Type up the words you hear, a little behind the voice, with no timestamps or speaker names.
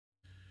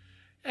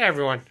Hey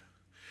everyone,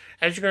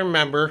 as you can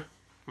remember,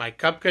 my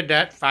Cub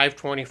Cadet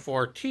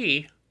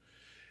 524T,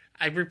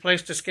 I've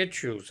replaced the skid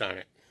shoes on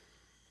it.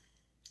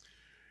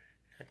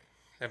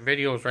 That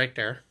video is right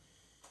there.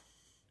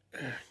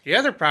 The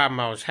other problem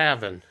I was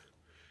having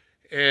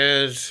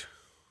is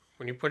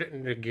when you put it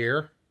into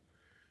gear,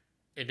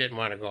 it didn't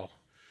want to go.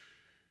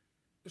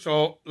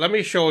 So let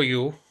me show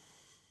you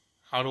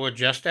how to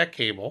adjust that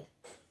cable.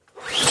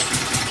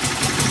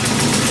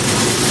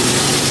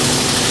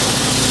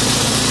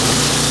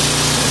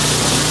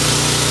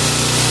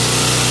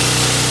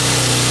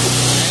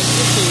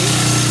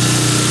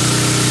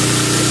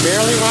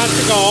 Barely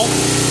wants to go.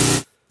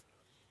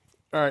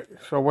 Alright,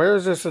 so where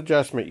is this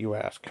adjustment, you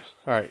ask?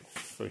 Alright,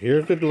 so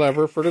here's the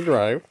lever for the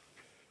drive.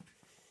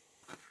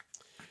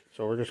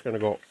 So we're just going to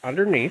go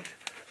underneath.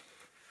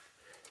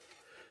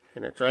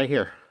 And it's right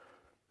here.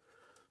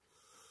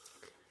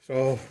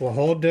 So we'll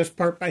hold this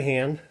part by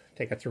hand.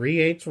 Take a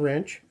 3/8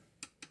 wrench.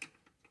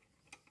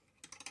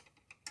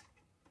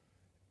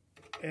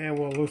 And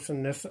we'll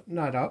loosen this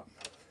nut up.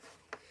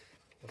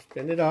 We'll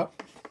spin it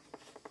up.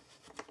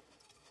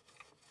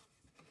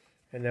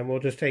 And then we'll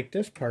just take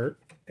this part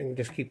and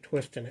just keep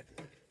twisting it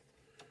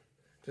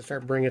to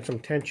start bringing some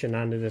tension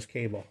onto this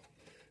cable.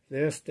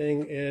 This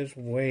thing is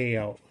way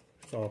out.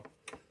 So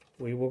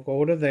we will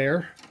go to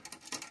there.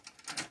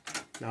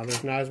 Now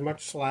there's not as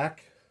much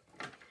slack.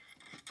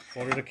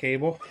 Go to the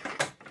cable.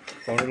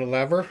 Go to the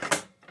lever.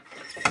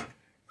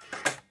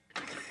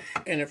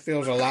 And it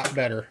feels a lot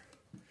better.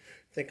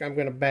 I think I'm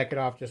going to back it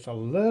off just a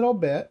little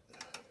bit.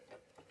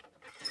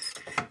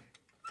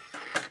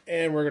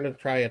 And we're going to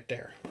try it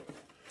there.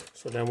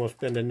 So then we'll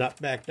spin the nut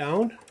back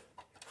down,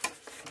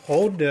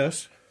 hold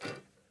this,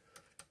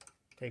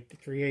 take the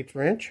 3/8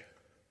 wrench,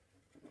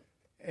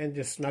 and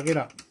just snug it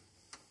up.